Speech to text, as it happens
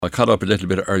I caught up a little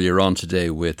bit earlier on today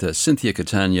with Cynthia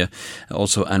Catania,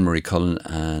 also Anne-Marie Cullen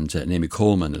and Naimee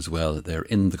Coleman as well. They're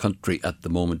in the country at the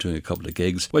moment doing a couple of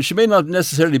gigs. Well, she may not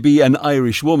necessarily be an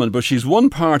Irish woman, but she's one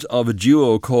part of a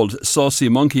duo called Saucy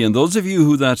Monkey. And those of you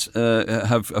who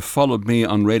have followed me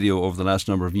on radio over the last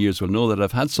number of years will know that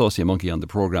I've had Saucy Monkey on the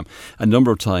programme a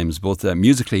number of times, both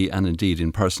musically and indeed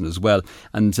in person as well.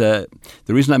 And the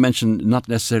reason I mentioned not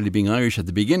necessarily being Irish at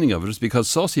the beginning of it is because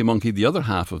Saucy Monkey, the other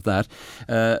half of that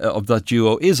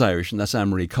duo, is Irish, and that's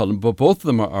Anne-Marie Cullen, but both of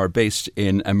them are based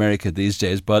in America these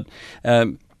days. But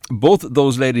both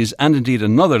those ladies, and indeed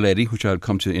another lady, which I'll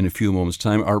come to in a few moments'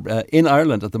 time, are in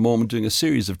Ireland at the moment doing a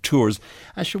series of tours.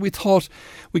 Actually, we thought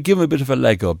we'd give them a bit of a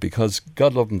leg up because,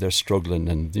 God love them, they're struggling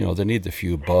and, you know, they need the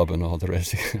few bob and all the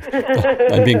rest.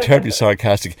 I'm being terribly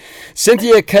sarcastic.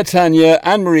 Cynthia Catania,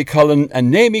 Anne-Marie Cullen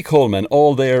and Naimee Coleman,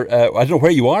 all there. I don't know where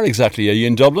you are exactly. Are you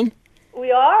in Dublin?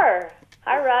 We are.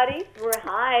 Hi, Roddie.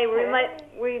 Hi.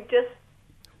 We just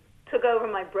took over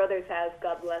my brother's house.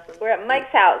 God bless him. We're at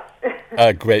Mike's house.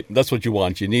 Great. That's what you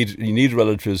want. You need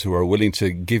relatives who are willing to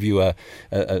give you a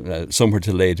somewhere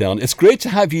to lay down. It's great to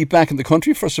have you back in the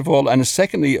country, first of all, and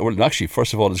secondly, well, actually,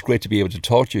 first of all, it's great to be able to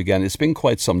talk to you again. It's been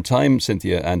quite some time,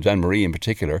 Cynthia and Anne-Marie in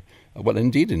particular. Well,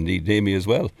 indeed, Naimee as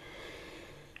well.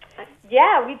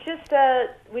 Yeah, we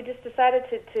just decided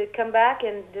to come back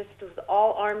and just with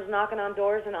all arms knocking on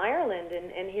doors in Ireland,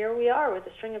 and here we are with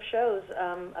a string of shows,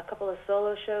 a couple of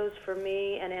solo shows for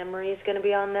me, and Anne-Marie's going to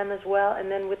be on them as well, and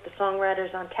then with the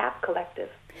Songwriters on Tap collective.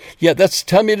 Yeah,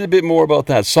 tell me a little bit more about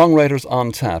that. Songwriters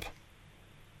on Tap.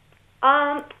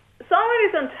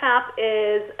 Songwriters on Tap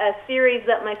is a series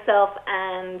that myself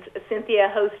and Cynthia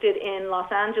hosted in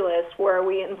Los Angeles, where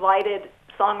we invited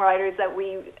songwriters that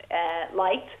we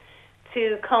liked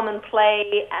to come and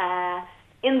play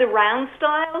in the round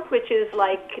style, which is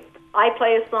like I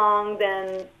play a song,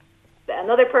 then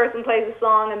another person plays a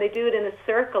song, and they do it in a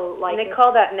circle. Like, and they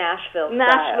call that Nashville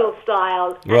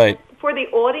style. Right. And for the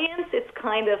audience, it's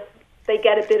kind of, they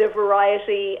get a bit of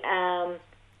variety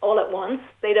all at once.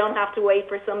 They don't have to wait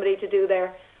for somebody to do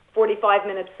their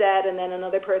 45-minute set and then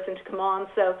another person to come on.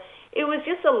 So it was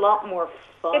just a lot more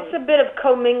fun. It's a bit of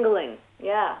commingling.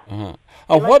 Yeah. Uh-huh.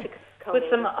 With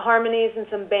some harmonies and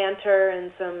some banter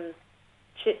and some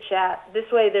chit-chat. This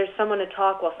way there's someone to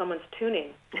talk while someone's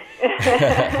tuning.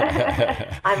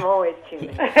 I'm always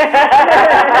tuning. Well,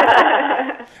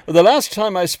 the last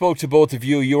time I spoke to both of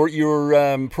you,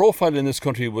 your profile in this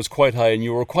country was quite high and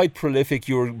you were quite prolific.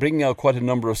 You were bringing out quite a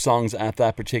number of songs at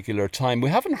that particular time.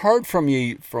 We haven't heard from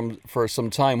you for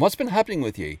some time. What's been happening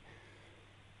with you?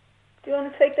 Do you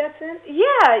want to take that, Cyn?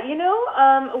 Yeah, you know,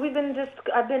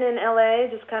 I've been in LA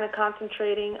just kind of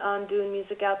concentrating on doing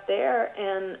music out there,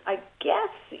 and I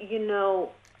guess, you know,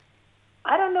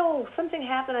 I don't know, something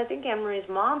happened. I think Anne-Marie's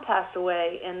mom passed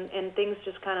away, and things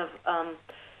just kind of,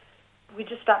 we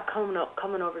just stopped coming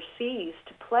overseas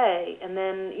to play, and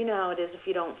then, you know how it is, if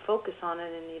you don't focus on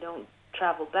it and you don't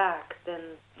travel back, then,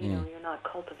 you know, you're not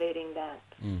cultivating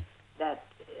that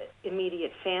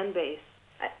immediate fan base.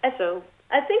 So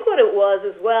I think what it was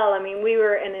as well, I mean, we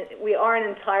are an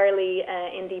entirely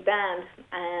indie band,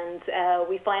 and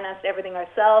we financed everything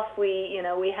ourselves.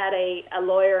 We had a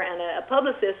lawyer and a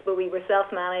publicist, but we were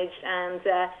self-managed, and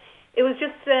it was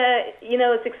just,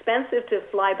 it's expensive to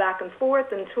fly back and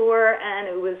forth and tour, and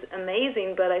it was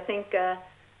amazing, but I think, it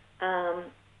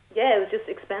was just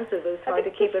expensive. It was hard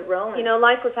to keep it rolling. You know,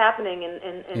 life was happening,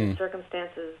 and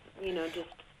circumstances, you know, just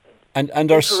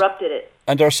interrupted it.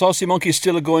 And are Saucy Monkeys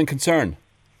still a going concern?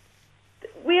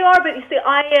 We are, but you see,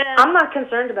 I'm not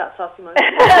concerned about Saucy Monkeys.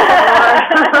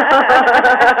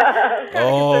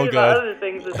 Oh, God. Other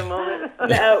things at the moment.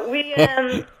 No, we've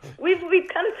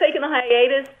kind of taken a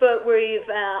hiatus, but we've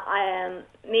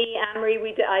me,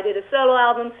 Anne-Marie, I did a solo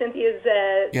album. Cynthia's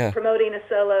promoting a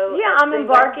solo. Yeah, I'm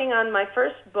embarking on my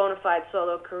first bona fide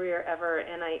solo career ever,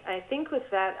 and I think with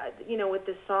that, you know, with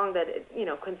this song that, you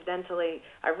know, coincidentally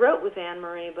I wrote with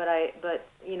Anne-Marie, but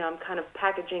you know, I'm kind of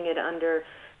packaging it under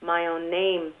my own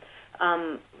name.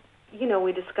 You know,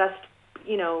 we discussed,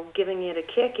 you know, giving it a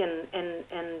kick and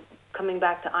coming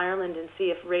back to Ireland and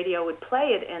see if radio would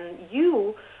play it, and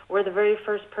you were the very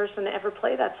first person to ever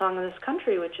play that song in this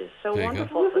country, which is so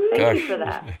wonderful. So thank you for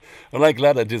that. Well, I'm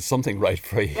glad I did something right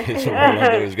for you.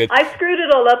 It was good. I screwed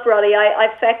it all up, Roddie. I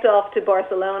fecked off to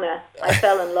Barcelona. I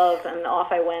fell in love, and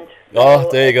off I went. Oh,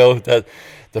 there you go.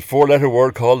 The four-letter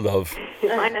word called love.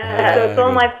 I know. So it's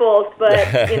all my fault,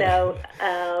 but, you know,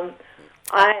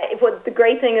 what the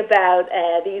great thing about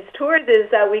these tours is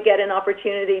that we get an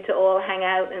opportunity to all hang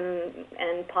out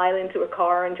and pile into a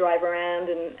car and drive around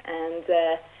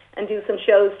and do some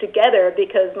shows together,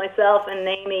 because myself and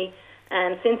Naimee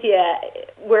And Cynthia,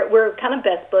 we're kind of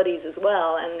best buddies as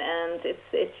well, and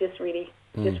it's just really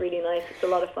nice. It's a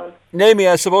lot of fun. Naimee,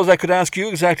 I suppose I could ask you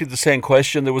exactly the same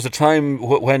question. There was a time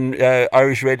when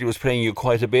Irish radio was playing you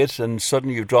quite a bit, and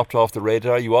suddenly you dropped off the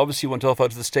radar. You obviously went off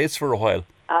out to the States for a while.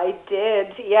 I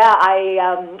did, yeah.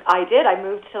 I did. I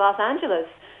moved to Los Angeles,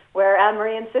 where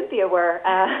Anne-Marie and Cynthia were.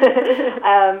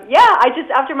 I just,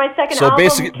 after my second album...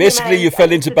 So basically you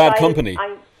fell into bad company.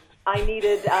 I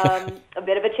needed a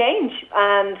bit of a change,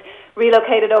 and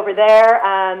relocated over there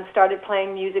and started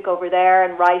playing music over there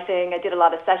and writing. I did a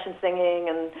lot of session singing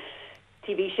and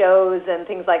TV shows and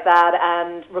things like that,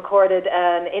 and recorded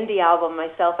an indie album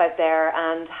myself out there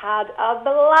and had a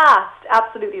blast.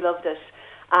 Absolutely loved it.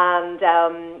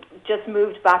 And just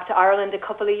moved back to Ireland a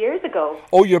couple of years ago.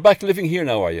 Oh, you're back living here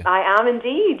now, are you? I am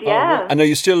indeed, yeah. Oh, right. And are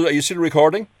you still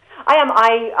recording? I am.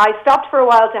 I stopped for a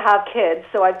while to have kids,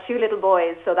 so I have 2 little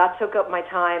boys, so that took up my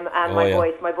time and my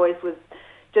voice. My voice was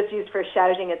just used for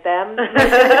shouting at them.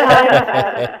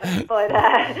 But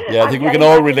I think we can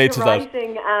all relate to that.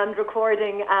 Writing and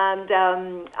recording, and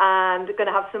going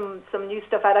to have some new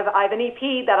stuff out of. I have an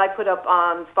EP that I put up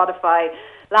on Spotify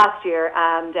last year,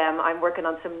 and I'm working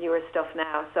on some newer stuff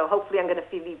now. So hopefully I'm going to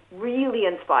feel really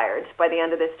inspired by the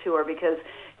end of this tour, because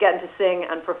getting to sing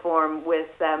and perform with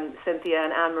Cynthia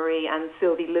and Anne-Marie and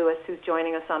Sylvie Lewis, who's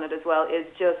joining us on it as well, is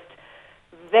just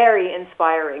very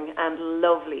inspiring and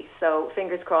lovely. So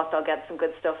fingers crossed I'll get some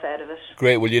good stuff out of it.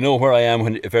 Great. Well, you know where I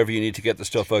am if ever you need to get the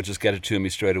stuff out. Just get it to me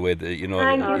straight away. Thank you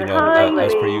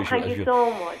as per usual. Thank you so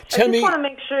much. I just want to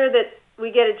make sure that we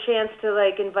get a chance to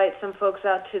invite some folks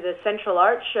out to the Central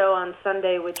Arts Show on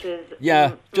Sunday, which is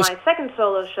my second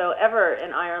solo show ever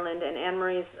in Ireland, and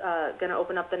Anne-Marie's going to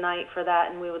open up the night for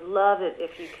that, and we would love it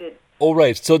if you could. All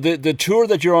right. So the tour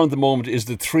that you're on at the moment is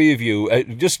the 3 of you.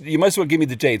 You might as well give me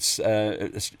the dates,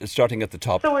 starting at the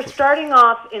top. So we're starting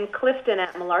off in Clifton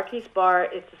at Malarkey's Bar.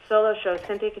 It's a solo show,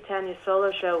 Cynthia Catania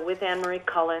solo show with Anne-Marie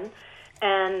Cullen,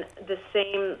 and the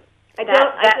same. I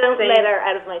don't let her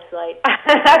out of my sight.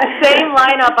 That same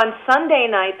lineup on Sunday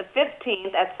night, the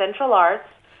 15th, at Central Arts.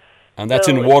 And that's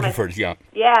in Waterford, yeah.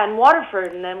 Yeah, in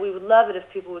Waterford, and then we would love it if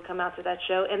people would come out to that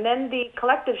show. And then the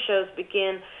collective shows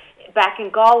begin back in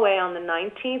Galway on the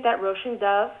 19th at Roisin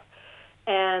Dove,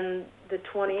 and the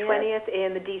 20th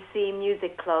in the DC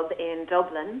Music Club in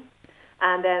Dublin.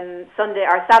 And then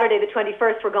Saturday the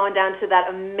 21st, we're going down to that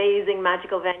amazing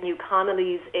magical venue,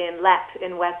 Connolly's in Lepp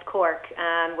in West Cork,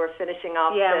 and we're finishing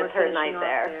off the third night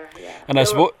there. Yeah. And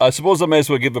I suppose I may as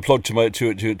well give a plug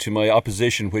to my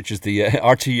opposition, which is the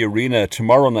RT Arena.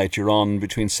 Tomorrow night you're on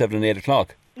between 7 and 8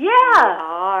 o'clock. Yeah.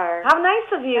 How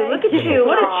nice of you. Look at you.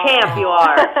 What a champ you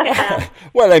are.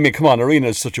 Well, I mean, come on, Arena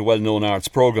is such a well-known arts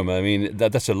programme. I mean,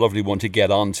 that's a lovely one to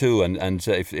get on to, and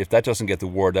if that doesn't get the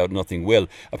word out, nothing will,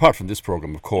 apart from this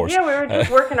programme, of course. Yeah, we were just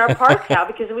working our parts out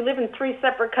because we live in 3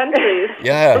 separate countries.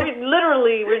 Yeah.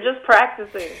 We're just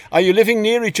practicing. Are you living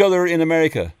near each other in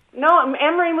America? No,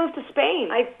 Anne-Marie moved to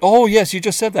Spain. Oh, yes, you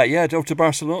just said that. Yeah, to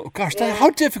Barcelona. Gosh, how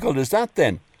difficult is that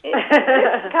then?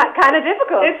 It's kind of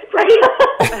difficult. It's pretty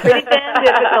damn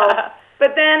difficult.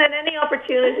 But then at any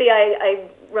opportunity, I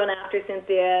run after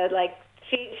Cynthia. Like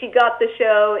she got the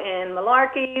show in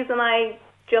Malarkey's, and I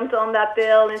jumped on that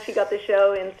bill, and she got the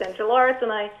show in Central Arts,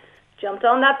 and I jumped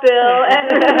on that bill.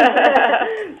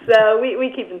 And so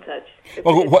we keep in touch.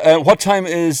 What time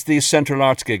is the Central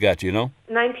Arts gig at, do you know?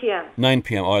 9 p.m. 9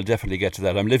 p.m. Oh, I'll definitely get to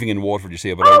that. I'm living in Waterford, you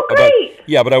see. But great!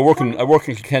 But I work in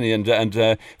Kilkenny,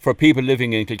 and for people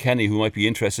living in Kilkenny who might be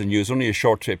interested in you, it's only a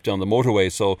short trip down the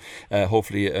motorway, so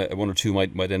hopefully one or two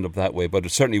might end up that way. But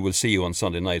certainly we'll see you on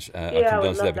Sunday night. I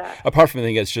would love that. Apart from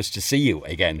anything else, just to see you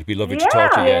again. It'd be lovely to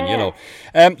talk to you again, you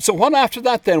know. So what after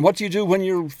that then? What do you do when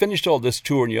you're finished all this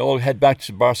tour and you all head back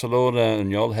to Barcelona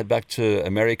and you all head back to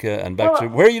America and back to...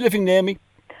 Where are you living, Naimee?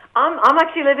 I'm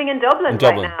actually living in Dublin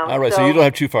right now. All right, so you don't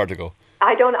have too far to go.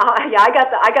 I don't. I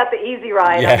got the easy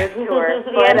ride on this tour.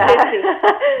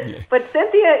 But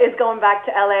Cynthia is going back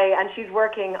to LA, and she's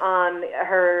working on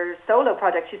her solo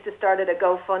project. She's just started a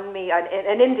GoFundMe,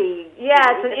 an indie. Yeah,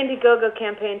 it's an Indiegogo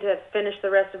campaign to finish the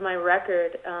rest of my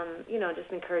record.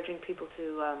 Just encouraging people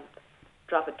to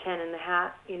drop a 10 in the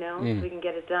hat, so we can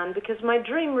get it done. Because my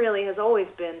dream really has always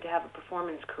been to have a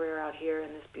performance career out here in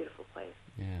this beautiful place.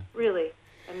 Yeah. Really.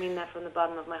 I mean that from the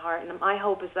bottom of my heart, and my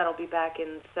hope is that I'll be back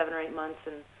in 7 or 8 months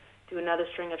and do another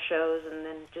string of shows, and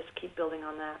then just keep building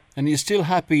on that. And are you still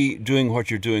happy doing what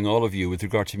you're doing, all of you, with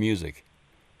regard to music?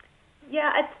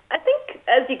 Yeah, I think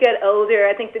as you get older,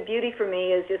 I think the beauty for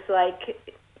me is just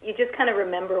you just kind of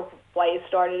remember why you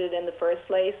started it in the first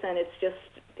place, and it's just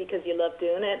because you love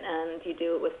doing it, and you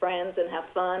do it with friends and have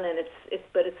fun, and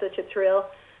it's such a thrill.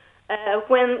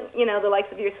 when, the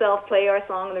likes of yourself play our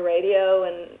song on the radio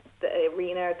and the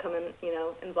arena come and,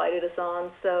 invited us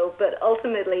on. So, but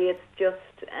ultimately it's just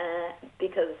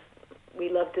because we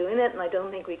love doing it, and I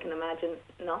don't think we can imagine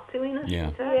not doing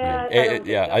it.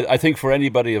 I think for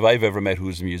anybody if I've ever met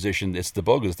who's a musician, it's the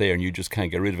bug is there and you just can't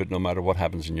get rid of it no matter what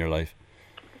happens in your life.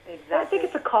 Exactly. I think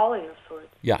it's a calling of sorts.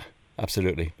 Yeah.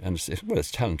 Absolutely, and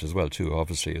it's talent as well too,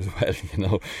 obviously as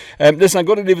well. Listen, I'm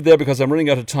going to leave it there because I'm running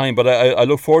out of time. But I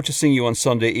look forward to seeing you on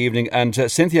Sunday evening. And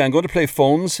Cynthia, I'm going to play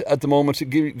phones at the moment. Do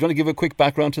you want to give a quick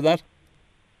background to that?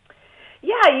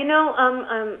 Yeah,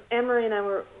 Anne-Marie and I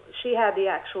were. She had the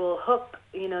actual hook.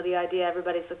 The idea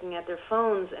everybody's looking at their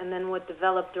phones, and then what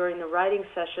developed during the writing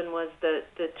session was the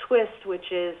twist,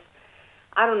 which is,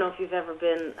 I don't know if you've ever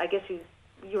been. I guess you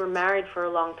were married for a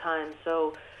long time,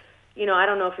 so. I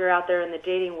don't know if you're out there in the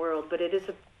dating world, but it is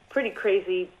a pretty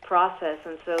crazy process.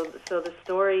 And so the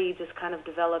story just kind of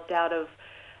developed out of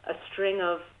a string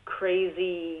of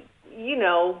crazy,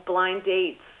 blind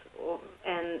dates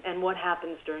and what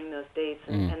happens during those dates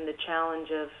and the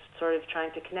challenge of sort of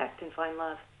trying to connect and find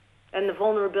love. And the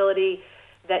vulnerability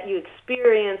that you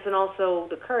experience and also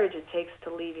the courage it takes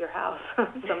to leave your house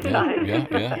sometimes.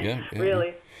 Yeah.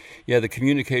 Really. Yeah, the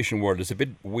communication world is a bit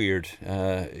weird.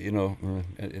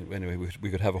 Anyway, we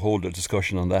could have a whole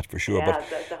discussion on that for sure. Yeah, but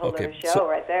that's a whole other show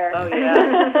right there. Oh,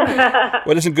 yeah.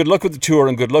 Well, listen, good luck with the tour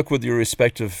and good luck with your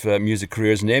respective music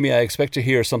careers. Naimee, I expect to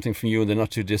hear something from you in the not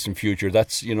too distant future.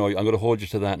 That's, I'm going to hold you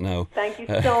to that now. Thank you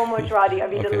so much, Roddie. I'd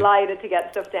be delighted to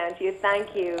get stuff down to you.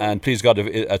 Thank you. And please God,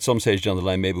 at some stage down the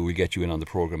line, maybe we'll get you in on the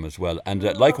programme as well. And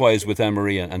likewise with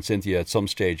Anne-Marie and Cynthia at some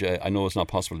stage. I know it's not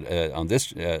possible on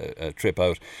this trip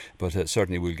out, but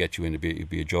certainly we'll get you in. It'd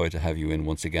be a joy to have you in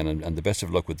once again, and the best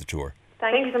of luck with the tour.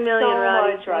 Thanks a million,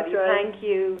 Roddie. Thank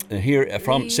you. And here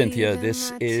from Cynthia,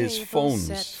 this is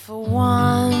Phones. For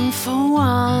one.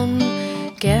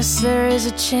 Guess there is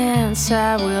a chance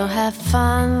I will have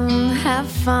fun.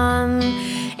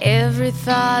 Every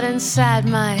thought inside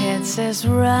my head says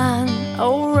run,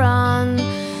 oh run.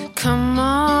 Come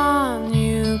on,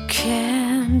 you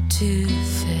can do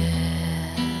this.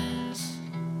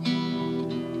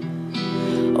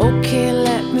 Okay,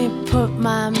 let me put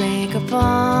my makeup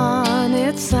on,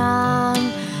 it's on.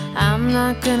 I'm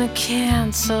not gonna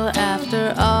cancel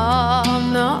after all,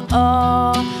 no.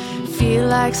 Feel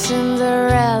like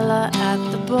Cinderella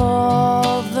at the ball.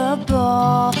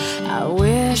 I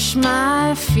wish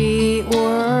my feet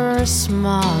were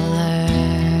smaller.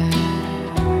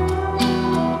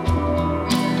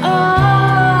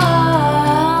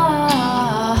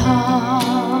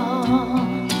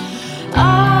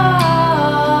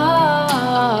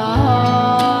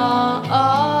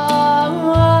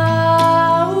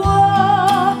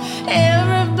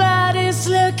 Everybody's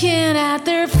looking at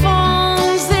their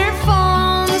phones.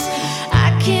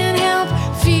 I can't help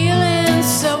feeling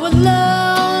so alone.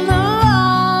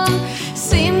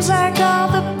 Seems like all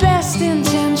the best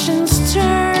intentions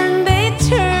turn,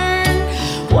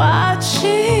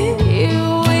 watching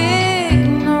you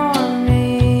ignore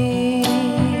me.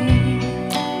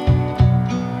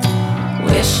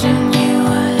 Wishing you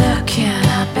were looking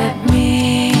up at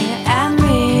me.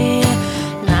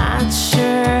 Not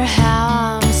sure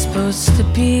how I'm supposed to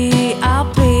be.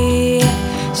 I'll be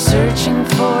searching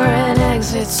for an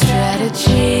exit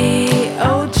strategy.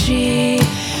 Oh,